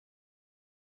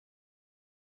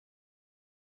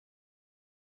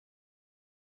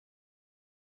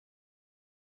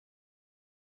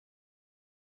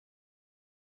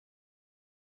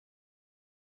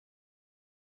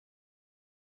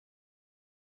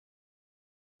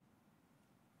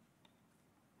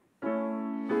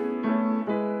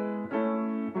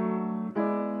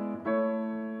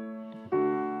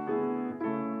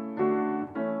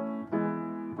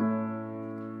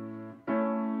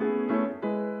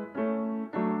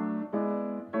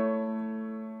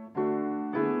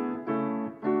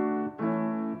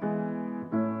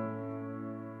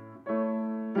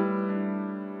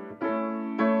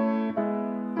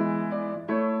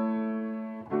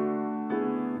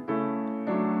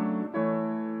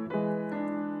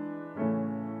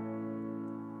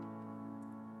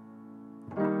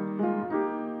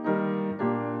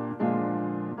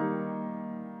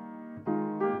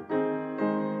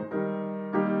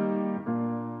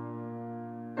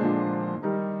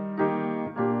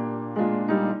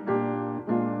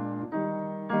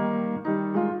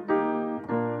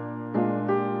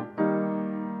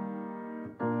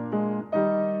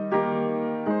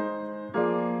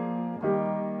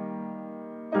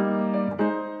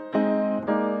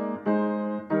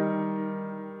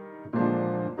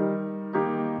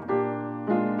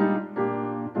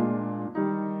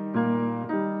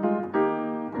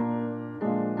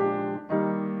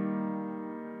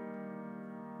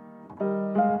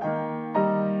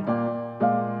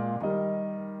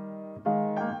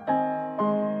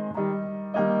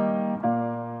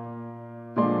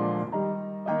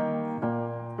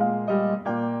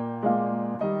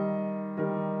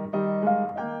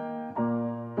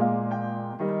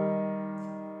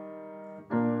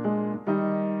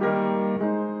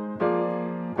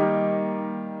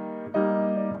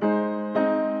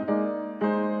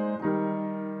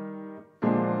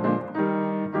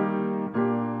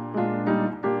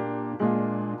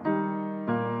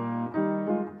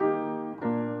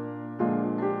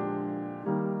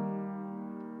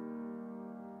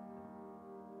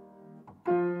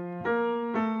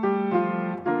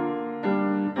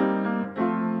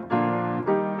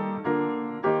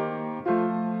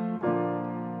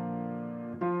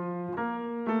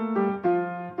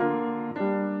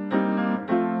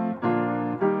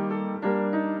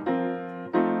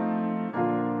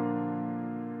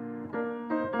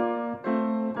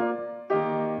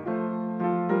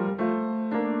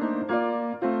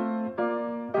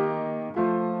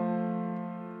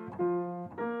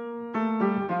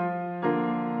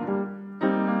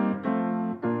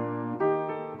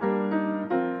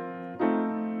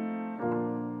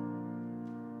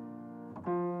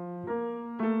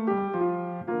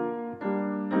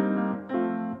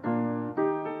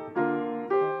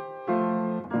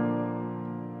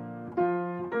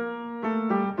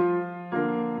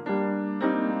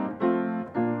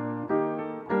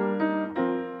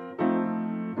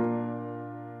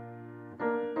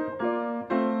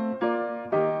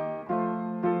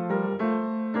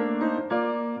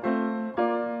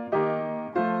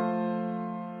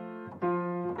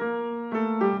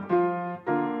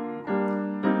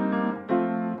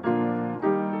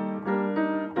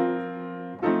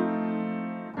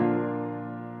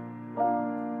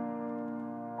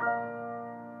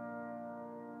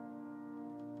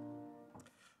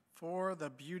for the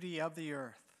beauty of the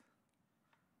earth.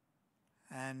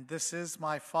 And this is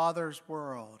my Father's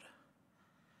world.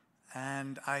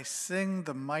 And I sing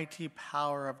the mighty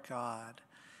power of God,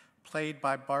 played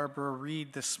by Barbara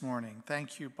Reed this morning.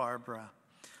 Thank you, Barbara.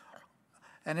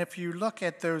 And if you look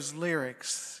at those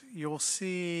lyrics, you'll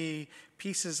see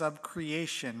pieces of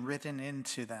creation written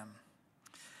into them.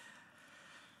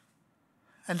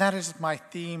 And that is my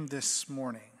theme this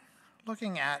morning,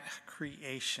 looking at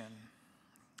creation,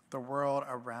 the world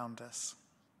around us.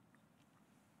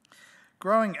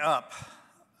 Growing up,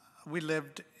 we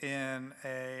lived in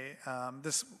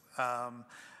this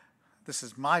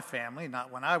is my family, not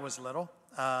when I was little.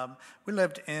 We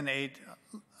lived in a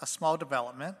small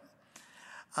development.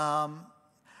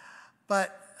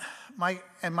 But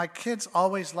my kids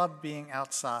always loved being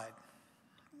outside.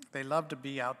 They loved to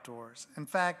be outdoors. In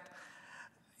fact,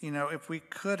 if we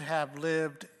could have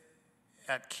lived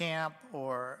at camp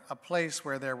or a place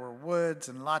where there were woods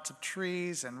and lots of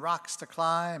trees and rocks to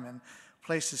climb and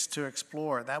places to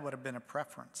explore, that would have been a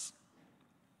preference.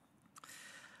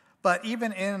 But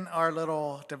even in our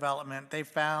little development, they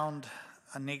found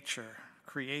a nature,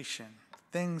 creation,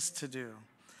 things to do.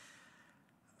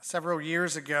 Several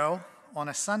years ago, on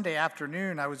a Sunday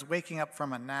afternoon, I was waking up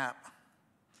from a nap.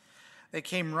 They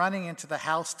came running into the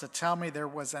house to tell me there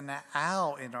was an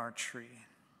owl in our tree.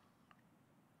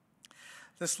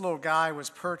 This little guy was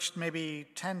perched maybe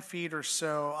 10 feet or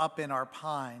so up in our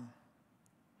pine.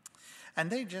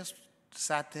 And they just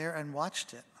sat there and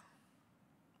watched it.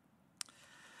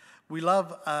 We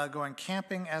love going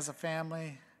camping as a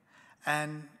family.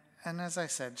 And as I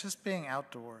said, just being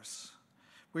outdoors.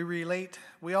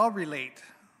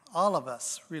 All of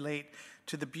us relate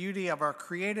to the beauty of our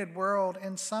created world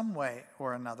in some way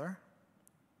or another.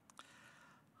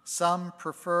 Some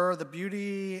prefer the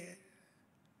beauty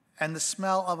and the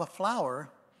smell of a flower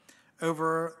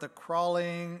over the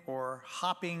crawling or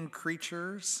hopping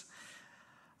creatures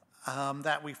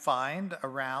that we find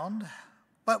around.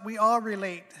 But we all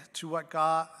relate to what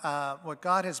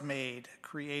God has made,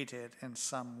 created in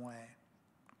some way.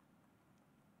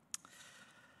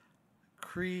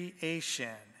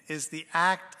 Creation is the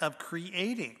act of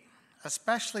creating,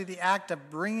 especially the act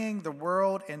of bringing the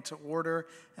world into order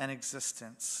and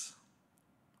existence.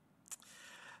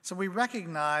 So we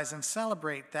recognize and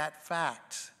celebrate that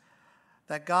fact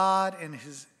that God, in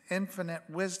his infinite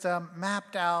wisdom,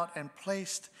 mapped out and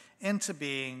placed into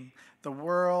being the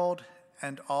world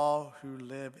and all who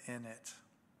live in it.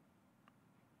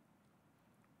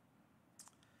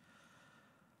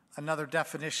 Another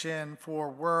definition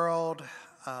for world,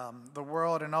 the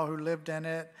world and all who lived in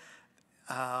it,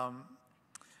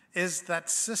 is that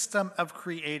system of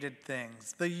created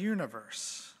things, the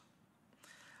universe.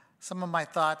 Some of my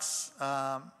thoughts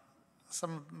that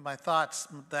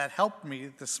helped me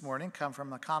this morning come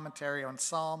from a commentary on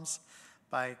Psalms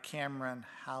by Cameron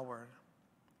Howard.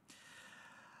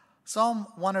 Psalm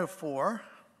 104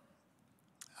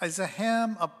 is a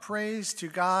hymn of praise to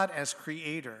God as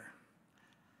creator.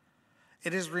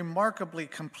 It is remarkably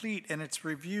complete in its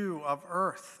review of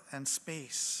earth and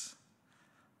space,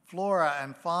 flora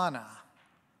and fauna,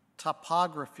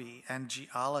 topography and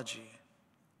geology.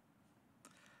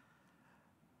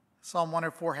 Psalm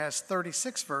 104 has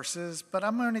 36 verses, but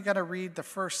I'm only going to read the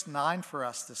first 9 for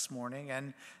us this morning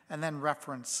and then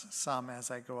reference some as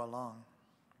I go along.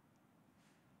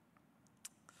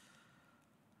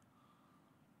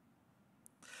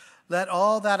 Let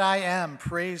all that I am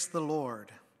praise the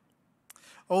Lord.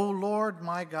 O Lord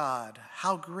my God,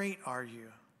 how great are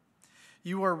you!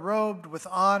 You are robed with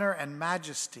honor and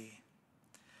majesty.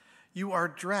 You are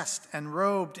dressed and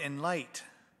robed in light.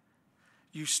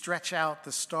 You stretch out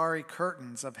the starry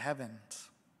curtains of heavens.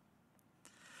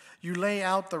 You lay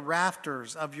out the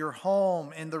rafters of your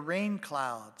home in the rain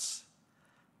clouds.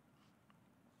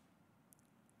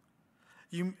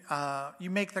 You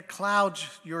make the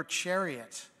clouds your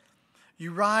chariot.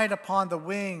 You ride upon the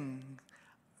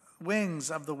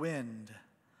wings of the wind.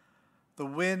 The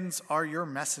winds are your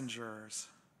messengers.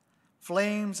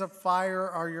 Flames of fire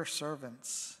are your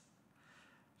servants.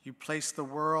 You placed the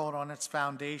world on its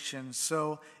foundation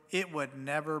so it would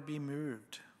never be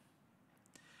moved.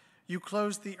 You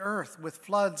closed the earth with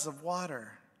floods of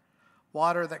water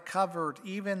that covered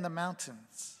even the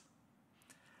mountains.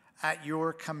 At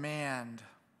your command,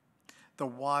 the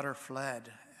water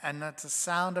fled, and at the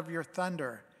sound of your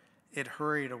thunder, it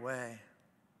hurried away.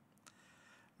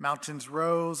 Mountains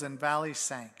rose and valleys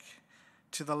sank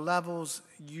to the levels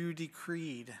you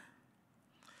decreed.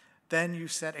 Then you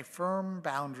set a firm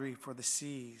boundary for the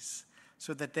seas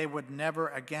so that they would never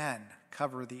again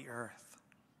cover the earth.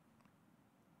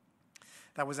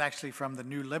 That was actually from the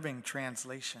New Living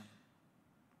Translation.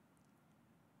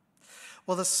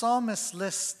 Well, the psalmist's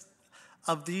list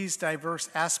of these diverse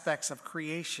aspects of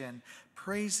creation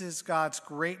praises God's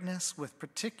greatness with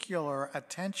particular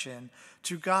attention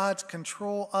to God's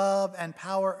control of and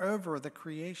power over the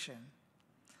creation.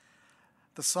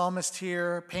 The psalmist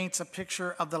here paints a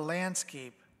picture of the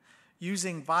landscape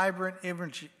using vibrant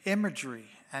imagery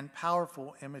and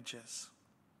powerful images.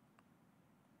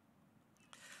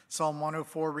 Psalm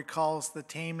 104 recalls the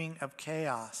taming of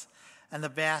chaos and the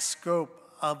vast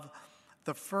scope of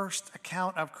the first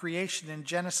account of creation in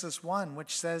Genesis 1,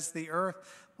 which says the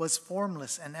earth was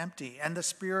formless and empty, and the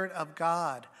Spirit of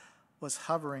God was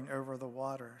hovering over the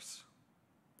waters.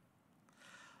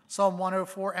 Psalm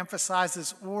 104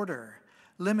 emphasizes order,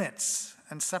 limits,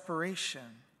 and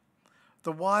separation.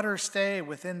 The waters stay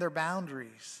within their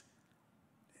boundaries.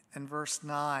 In verse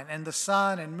 9, and the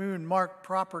sun and moon mark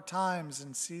proper times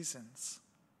and seasons.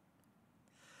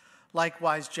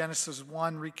 Likewise, Genesis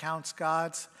 1 recounts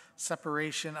God's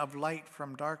separation of light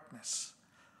from darkness,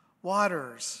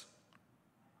 waters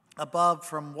above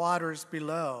from waters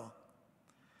below,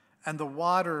 and the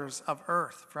waters of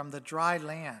earth from the dry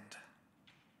land.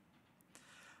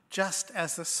 Just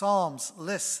as the Psalms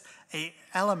lists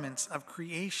elements of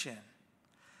creation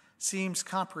seems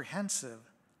comprehensive,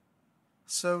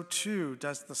 so too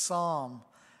does the psalm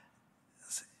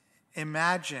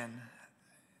imagine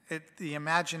the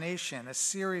imagination, a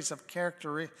series of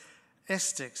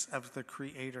characteristics of the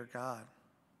Creator God.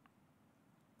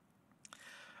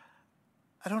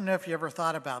 I don't know if you ever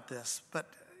thought about this, but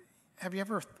have you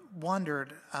ever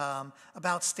wondered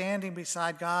about standing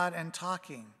beside God and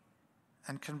talking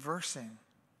and conversing?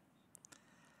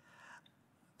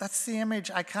 That's the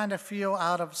image I kind of feel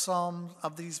out of some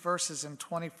of these verses in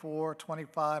 24,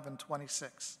 25, and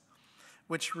 26,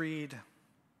 which read,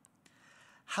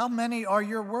 "How many are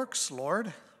your works,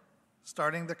 Lord?"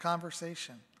 Starting the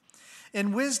conversation.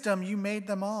 "In wisdom you made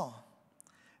them all.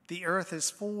 The earth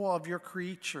is full of your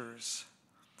creatures.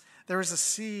 There is a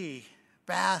sea,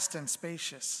 vast and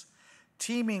spacious,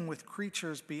 teeming with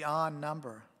creatures beyond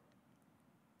number,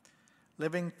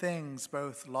 living things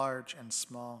both large and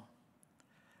small.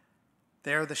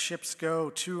 There the ships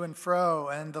go to and fro,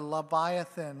 and the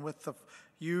Leviathan with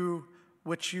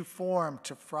which you formed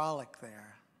to frolic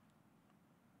there."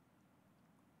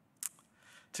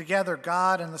 Together,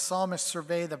 God and the psalmist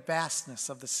survey the vastness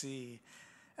of the sea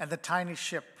and the tiny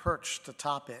ship perched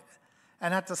atop it.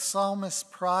 And at the psalmist's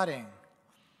prodding,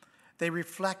 they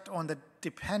reflect on the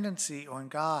dependency on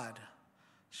God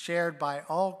shared by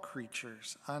all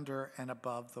creatures under and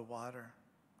above the water.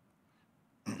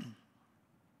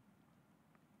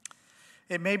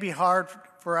 It may be hard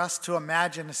for us to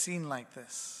imagine a scene like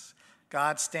this.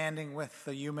 God standing with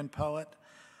the human poet,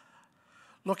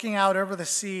 looking out over the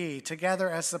sea together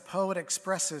as the poet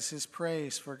expresses his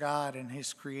praise for God and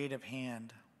his creative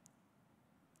hand.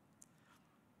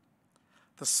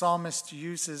 The psalmist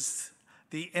uses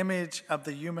the image of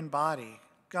the human body,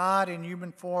 God in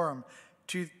human form,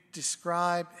 to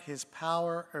describe his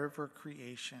power over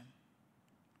creation.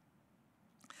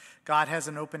 God has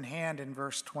an open hand in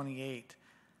verse 28,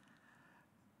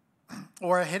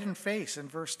 or a hidden face in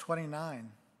verse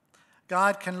 29.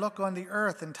 God can look on the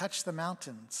earth and touch the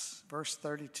mountains, verse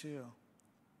 32.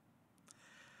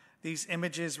 These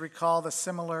images recall the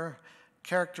similar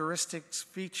characteristics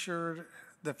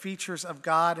the features of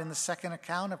God in the second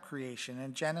account of creation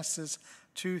in Genesis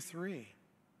 2:3.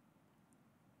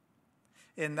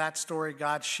 In that story,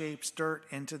 God shapes dirt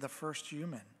into the first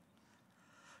human.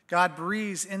 God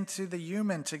breathes into the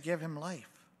human to give him life.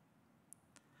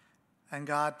 And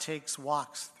God takes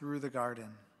walks through the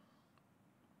garden.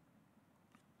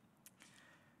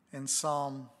 In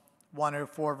Psalm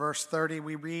 104, verse 30,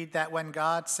 we read that when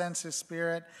God sends his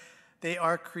Spirit, they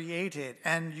are created,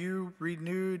 and you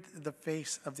renewed the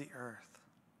face of the earth.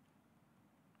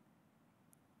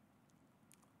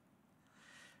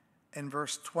 In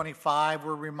verse 25,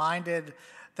 we're reminded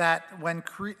that when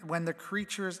the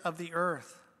creatures of the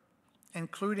earth,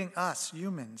 including us,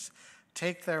 humans,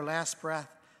 take their last breath,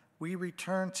 we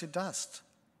return to dust.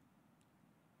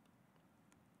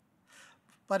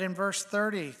 But in verse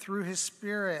 30, through his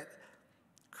Spirit,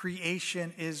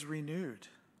 creation is renewed.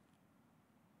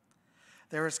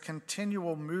 There is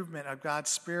continual movement of God's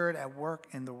Spirit at work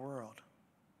in the world.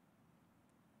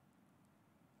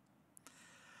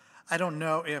 I don't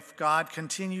know if God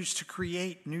continues to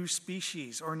create new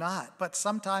species or not, but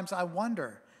sometimes I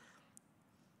wonder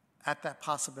at that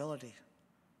possibility.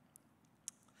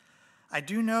 I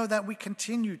do know that we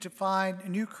continue to find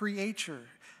new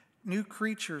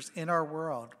creatures in our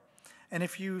world. And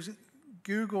if you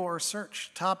Google or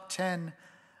search top 10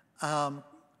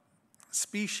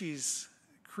 species,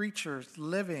 creatures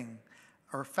living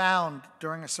or found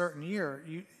during a certain year,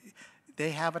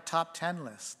 they have a top 10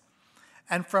 list.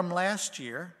 And from last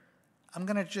year, I'm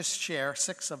going to just share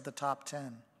 6 of the top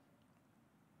 10.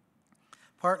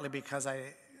 Partly because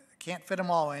I can't fit them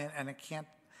all in and I can't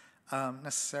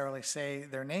necessarily say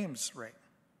their names right.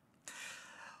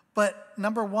 But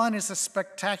number 1 is a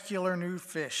spectacular new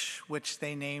fish, which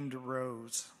they named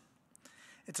Rose.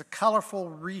 It's a colorful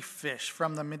reef fish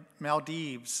from the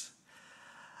Maldives.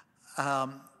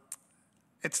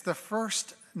 It's the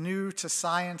first new to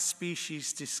science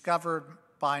species discovered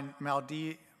by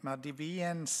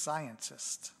Maldivian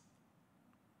scientists.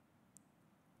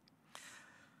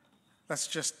 That's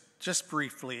just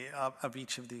briefly of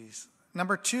each of these.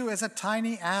 Number 2 is a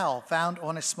tiny owl found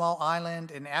on a small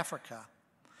island in Africa.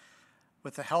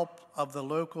 With the help of the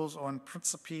locals on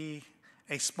Principe,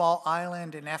 a small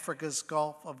island in Africa's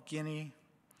Gulf of Guinea,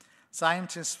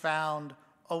 scientists found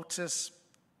Otis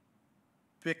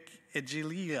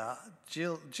bicyigilla,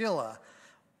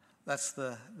 that's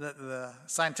the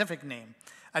scientific name,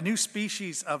 a new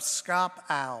species of scaup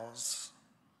owls.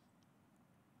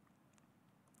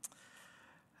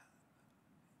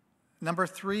 Number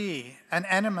 3, an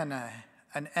anemone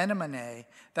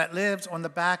that lives on the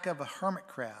back of a hermit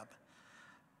crab.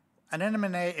 An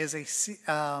anemone is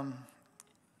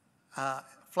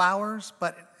flowers,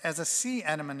 but as a sea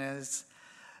anemones,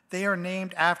 they are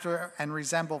named after and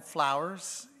resemble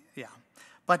flowers,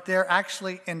 but they're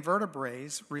actually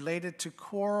invertebrates related to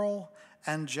coral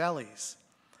and jellies.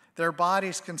 Their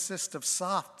bodies consist of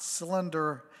soft,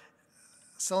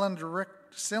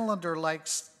 cylinder-like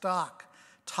stalk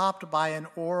topped by an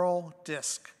oral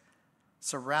disc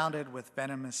surrounded with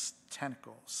venomous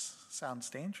tentacles. Sounds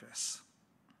dangerous.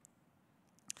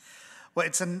 Well,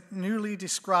 it's a newly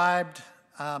described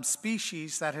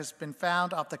species that has been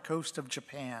found off the coast of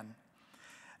Japan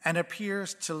and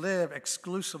appears to live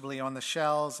exclusively on the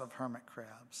shells of hermit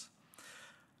crabs.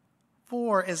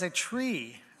 4 is a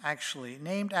tree, actually,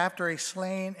 named after a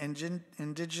slain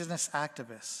indigenous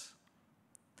activist.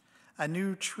 A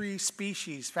new tree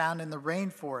species found in the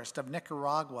rainforest of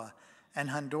Nicaragua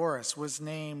and Honduras was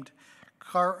named,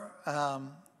 I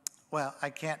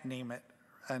can't name it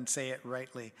and say it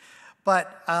rightly,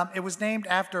 but it was named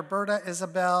after Berta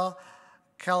Isabel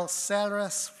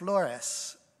Calceres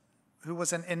Flores, who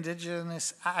was an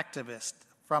indigenous activist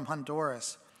from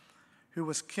Honduras who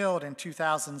was killed in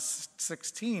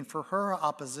 2016 for her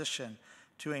opposition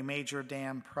to a major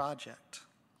dam project.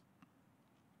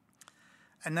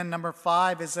 And then number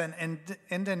 5 is an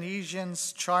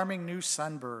Indonesian's charming new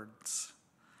sunbirds.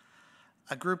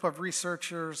 A group of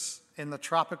researchers in the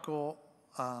tropical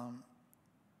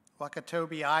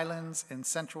Wakatobi Islands in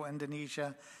central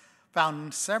Indonesia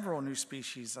found several new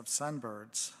species of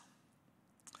sunbirds.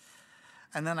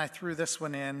 And then I threw this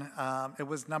one in. It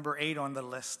was number 8 on the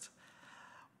list.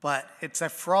 But it's a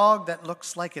frog that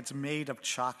looks like it's made of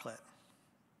chocolate.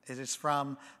 It is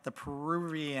from the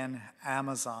Peruvian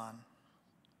Amazon.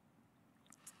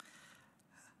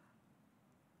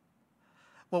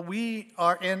 Well, we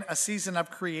are in a season of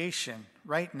creation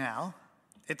right now.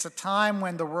 It's a time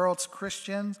when the world's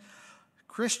Christians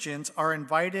are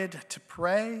invited to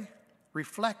pray,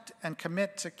 reflect, and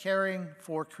commit to caring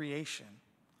for creation.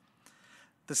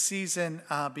 The season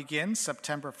begins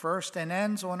September 1st and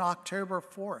ends on October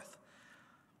 4th,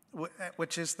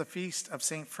 which is the feast of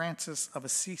St. Francis of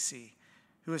Assisi,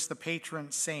 who is the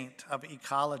patron saint of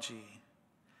ecology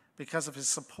because of his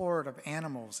support of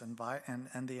animals and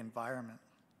the environment.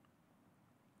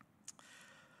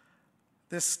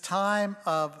 This time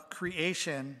of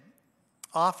creation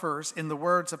offers, in the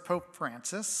words of Pope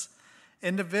Francis,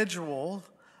 individual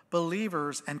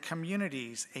believers and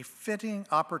communities a fitting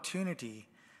opportunity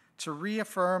to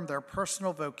reaffirm their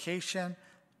personal vocation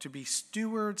to be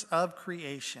stewards of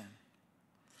creation,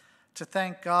 to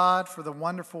thank God for the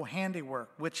wonderful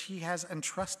handiwork which he has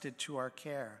entrusted to our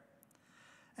care,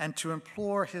 and to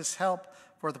implore his help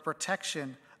for the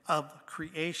protection of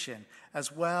creation,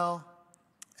 as well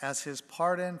as his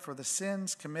pardon for the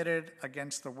sins committed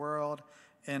against the world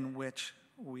in which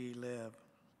we live.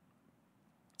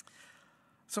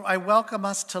 So I welcome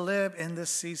us to live in this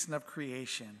season of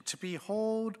creation, to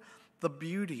behold the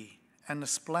beauty and the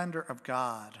splendor of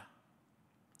God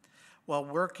while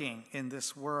working in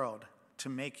this world to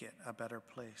make it a better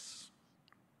place.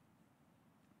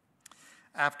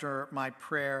 After my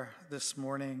prayer this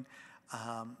morning,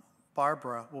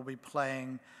 Barbara will be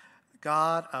playing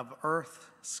God of Earth,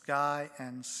 Sky,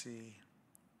 and Sea.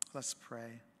 Let's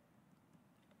pray.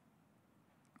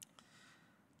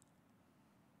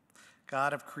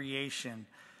 God of creation.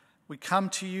 We come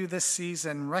to you this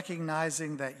season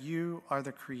recognizing that you are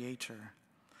the creator.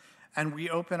 And we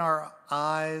open our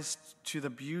eyes to the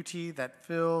beauty that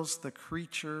fills the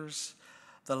creatures,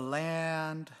 the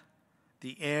land,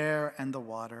 the air, and the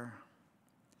water.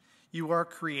 You are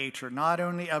creator, not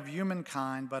only of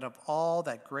humankind, but of all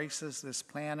that graces this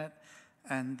planet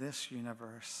and this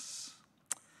universe.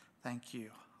 Thank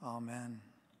you. Amen.